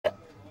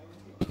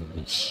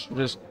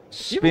just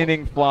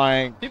spinning,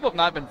 flying. People have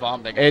not been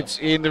vomiting. It's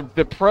in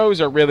the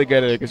pros are really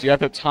good at it because you have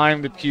to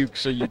time the puke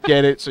so you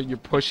get it, so you're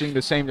pushing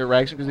the same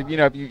direction. Because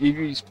if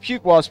you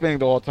puke while spinning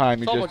the whole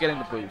time, It's you all just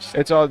about getting the boost.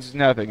 it's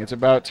nothing. It's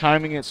about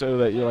timing it so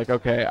that you're like,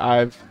 okay,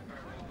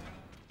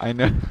 I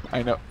know.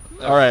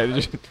 All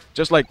right,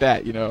 just like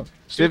that,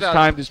 Stiv's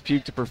timed his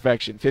puke to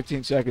perfection.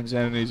 15 seconds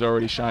in, and he's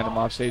already shined him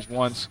off stage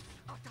once.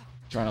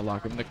 Trying to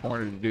lock him in the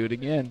corner to do it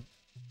again.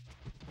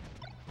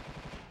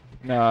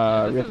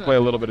 Nah, we have to play a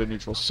little bit of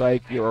neutral.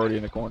 Psych, you're already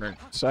in the corner.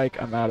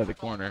 Psych, I'm out of the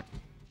corner.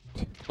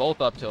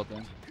 Both up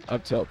tilting.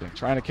 Up tilting.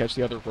 Trying to catch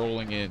the other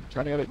rolling in.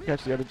 Trying to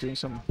catch the other doing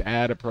some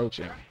bad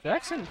approaching.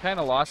 Jackson kind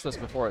of lost us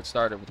before it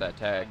started with that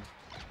tag.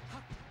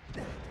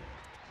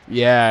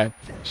 Yeah,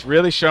 he's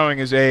really showing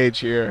his age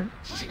here.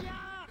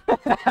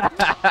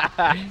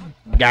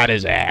 Got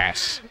his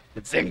ass.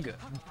 Zinga.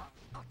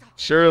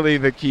 Surely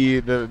the key,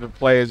 the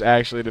play is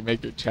actually to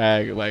make your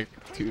tag like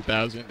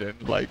 2010.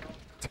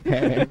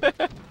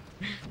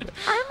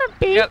 I'm a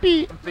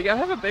baby. You gotta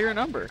have a bigger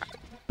number.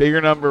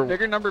 Bigger number.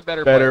 Bigger number,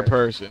 better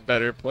person.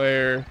 Better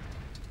player.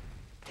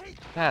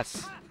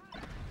 That's.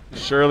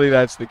 Surely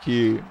that's the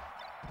key.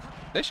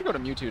 They should go to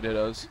Mewtwo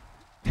Dittos.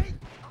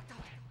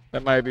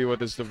 That might be what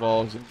this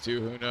devolves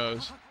into. Who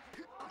knows?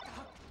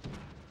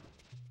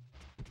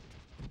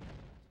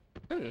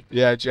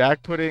 Yeah,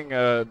 Jack putting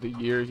the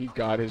year he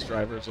got his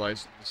driver's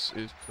license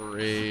is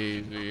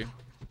crazy.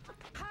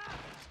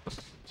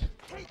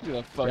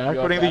 Jack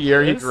putting the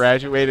year he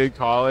graduated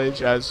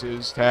college as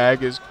his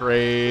tag is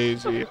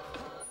crazy.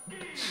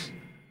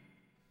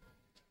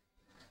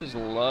 Just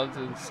loves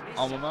his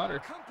alma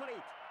mater.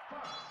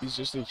 He's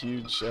just a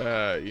huge,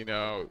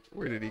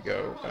 where did he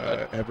go?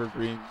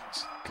 Evergreen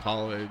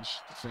College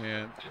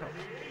fan.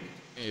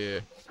 Yeah.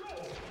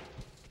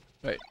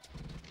 Wait.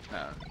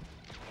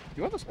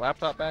 You want this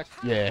laptop back?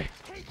 Yeah.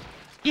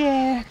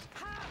 Yeah.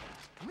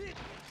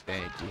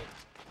 Thank you.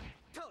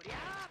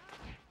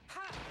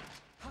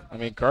 I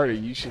mean, Carter,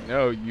 you should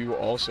know you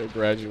also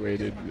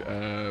graduated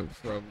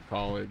from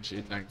college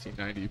in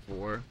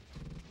 1994.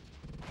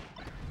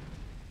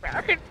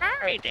 Broken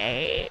Mary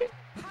Day.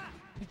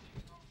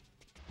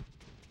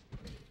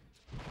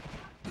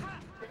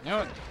 You know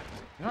what?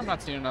 I'm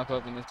not seeing enough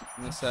of in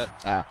this set.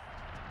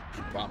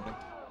 Vomiting.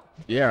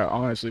 Yeah,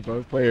 honestly,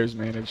 both players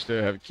managed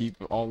to keep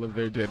all of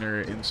their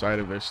dinner inside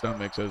of their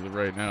stomachs as of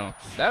right now.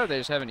 That or they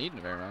just haven't eaten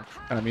very much.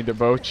 I mean, they're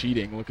both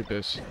cheating. Look at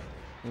this.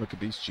 Look at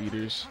these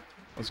cheaters.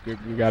 That's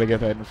good. We got to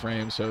get that in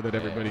frame so that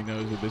everybody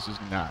knows that this is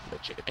not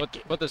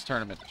legitimate. Put this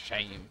tournament to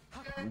shame.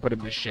 Put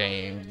him to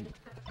shame.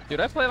 Dude,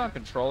 I played on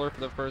controller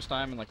for the first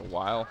time in like a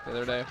while the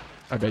other day.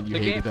 I bet you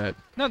hated that.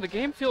 No, the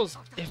game feels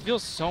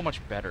so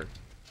much better.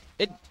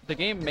 The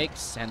game makes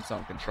sense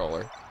on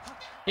controller.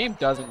 Game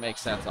doesn't make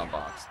sense on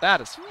box. That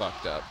is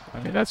fucked up.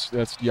 I mean, that's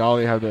y'all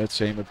have that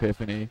same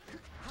epiphany.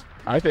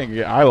 I think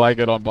I like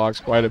it on box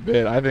quite a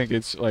bit. I think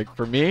it's like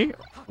for me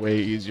way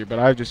easier, but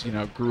I just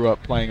grew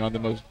up playing on the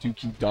most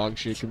dookie dog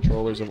shit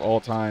controllers of all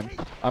time.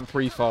 I'm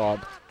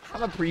pre-fob.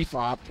 I'm a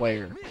pre-fob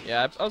player.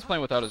 Yeah, I was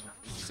playing without a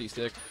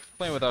C-stick.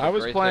 Playing without. I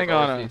was playing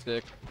on a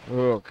C-stick.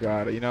 Oh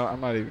god,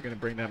 I'm not even gonna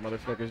bring that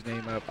motherfucker's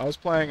name up. I was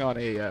playing on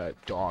a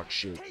dog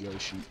shit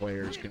Yoshi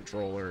player's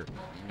controller,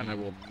 and I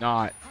will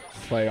not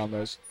play on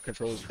those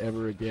controllers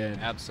ever again.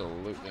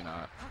 Absolutely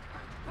not.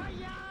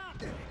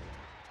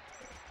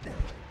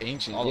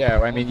 Ancient, yeah.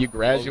 I mean, you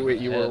graduate.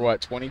 You were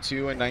what,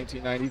 22 in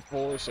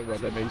 1994? So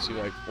what? That makes you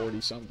like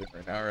 40 something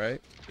right now,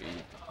 right?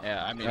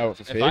 Yeah, I mean, no, if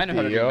 50, I know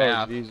how to do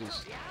math.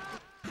 Jesus.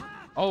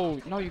 Oh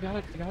no, you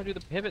gotta do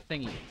the pivot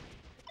thingy.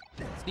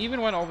 Steven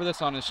went over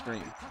this on his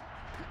stream.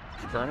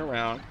 Turn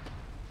around,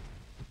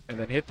 and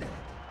then hit them.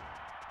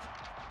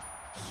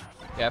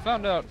 Yeah, I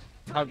found out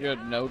how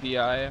good no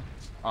DI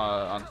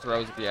on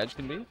throws at the edge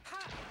can be.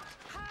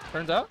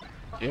 Turns out.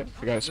 Yeah,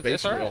 they got to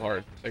space real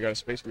hard. They got to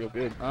space real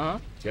good.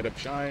 Get up,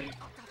 shine.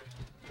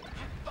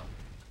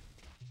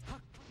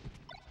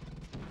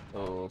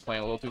 Oh,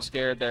 playing a little too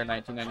scared there,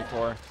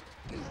 1994.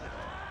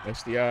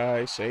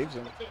 SDI saves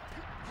him.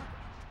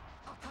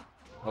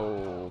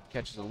 Oh,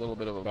 catches a little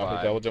bit of a The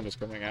vibe. double jump is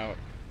coming out.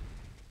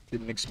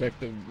 Didn't expect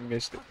the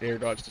missed air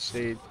dodge to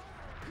stage.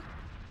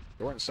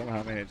 Jordan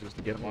somehow manages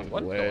to get him on the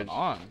ledge. What's going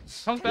on?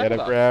 Comes back Get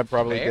a grab,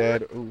 probably fair?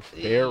 dead. Ooh,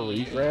 fair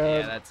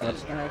re-grab. Yeah, that's up it.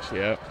 smash.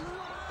 Yeah.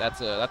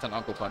 That's an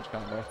Uncle Punch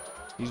combo.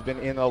 He's been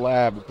in the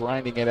lab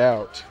grinding it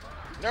out.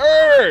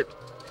 Nerd!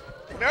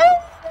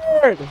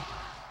 Nerd!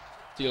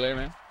 See you later,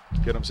 man.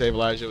 Get him, save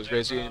Elijah. It was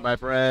great seeing you, my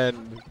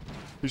friend.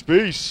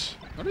 Peace.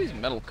 What are these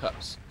metal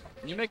cups?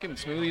 Are you making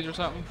smoothies or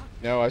something?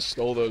 No, I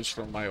stole those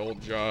from my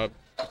old job.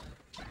 Is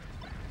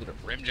it a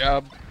rim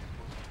job?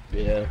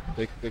 Yeah,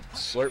 they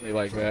slurp me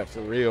like that, for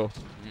real.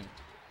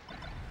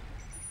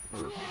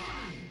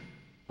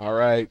 All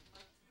right.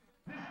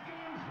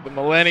 The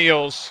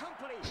Millennials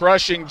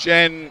crushing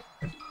Gen...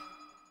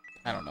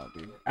 I don't know,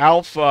 dude.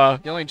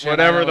 Alpha, The only Gen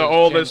whatever I know the is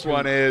oldest Gen 2.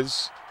 one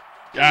is.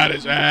 Got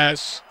his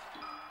ass.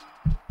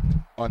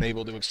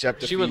 Unable to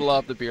accept defeat. She would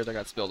love the beer that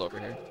got spilled over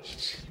here.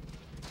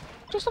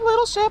 Just a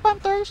little sip, I'm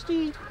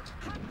thirsty.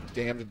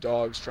 damned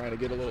dogs trying to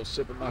get a little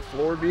sip of my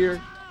floor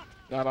beer.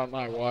 Not on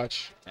my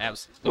watch.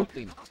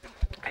 Absolutely.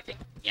 I think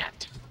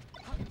yet.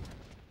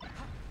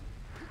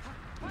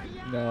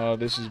 No,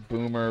 this is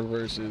Boomer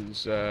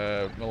versus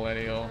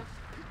Millennial.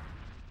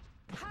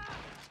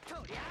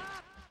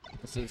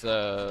 This is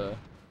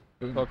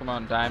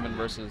Pokemon Diamond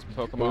versus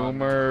Pokemon.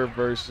 Boomer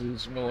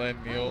versus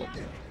Millennial.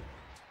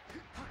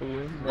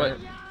 Boomer. What?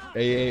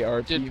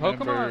 AART Did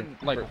Pokemon member.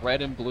 like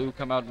Red and Blue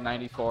come out in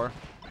 '94? Does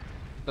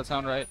that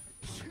sound right?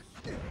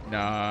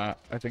 Nah,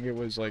 I think it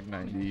was like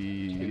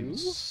 90.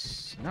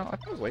 No, I thought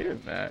it was later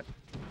than that.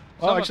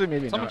 Well, Someone, actually,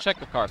 maybe someone not. check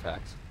the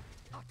Carfax.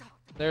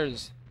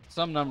 There's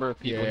some number of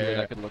people here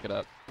that could look it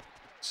up.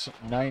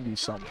 90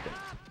 something.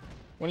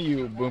 One of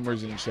you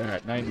boomers in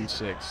chat,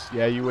 96.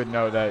 Yeah, you would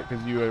know that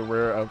because you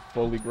were a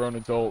fully grown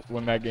adult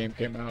when that game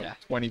came out. Yeah.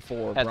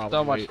 24, Had probably.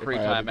 so much if free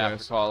I had to time after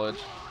guess. college.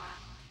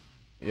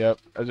 Yep.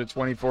 As a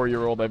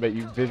 24-year-old, I bet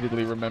you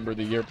vividly remember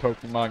the year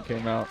Pokemon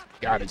came out.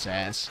 Got his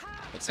ass.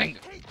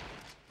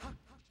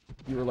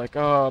 You were like,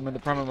 oh, I'm in the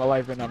prime of my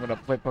life and I'm going to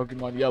play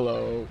Pokemon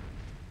Yellow.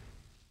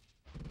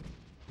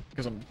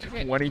 Because I'm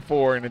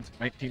 24 and it's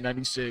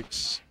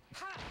 1996.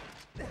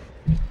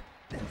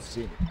 Let's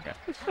see.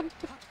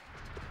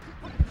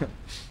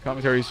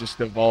 Commentary's just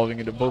evolving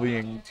into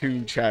bullying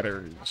two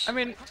chatters. I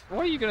mean,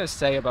 what are you gonna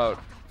say about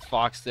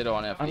Fox did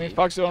on FD? I mean,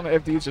 Fox on the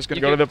FD is just gonna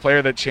You go to could- the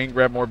player that chain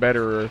grab more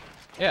better. Or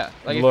yeah,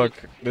 like if look,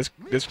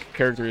 this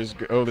character is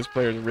this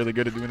player is really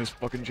good at doing this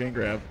fucking chain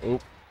grab.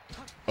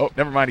 Oh,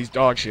 never mind. He's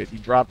dog shit. He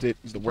dropped it.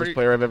 He's the worst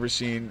player I've ever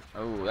seen.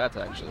 Oh, that's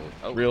actually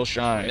Real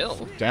shine.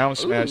 Real? Down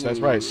smash. That's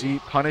Ooh. right. See,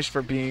 punished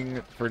for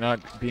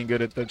not being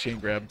good at the chain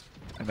grab,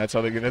 and that's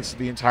how that's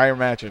the entire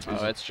matchup.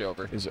 Oh, it's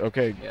Jover. Is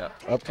okay. Yeah.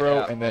 Up throw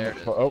Yeah, and then there it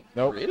is. oh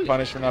nope, Really?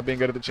 punished for not being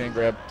good at the chain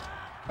grab.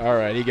 All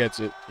right, he gets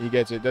it. He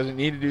gets it. Doesn't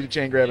need to do the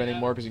chain grab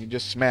anymore because he can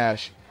just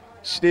smash.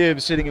 Stiv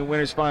sitting in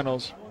winners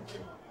finals.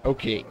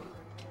 Okay.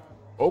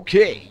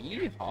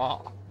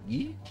 Yeehaw.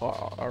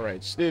 Yeehaw. All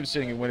right, Stiv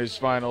sitting in winners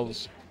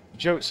finals.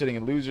 JOAT sitting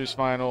in losers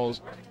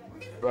finals.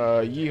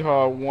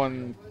 Yeehaw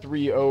won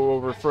 3-0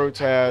 over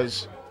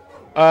Frotaz.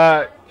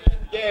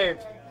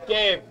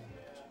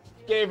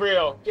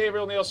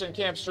 Gabriel Nielsen,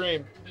 Camp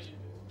Stream.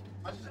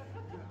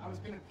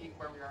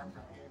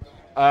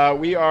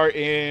 We are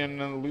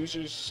in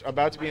losers,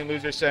 about to be in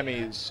loser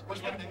semis.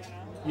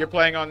 You're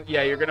playing on,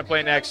 you're going to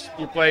play next.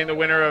 You're playing the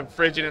winner of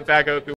Frigid and Fat Goku.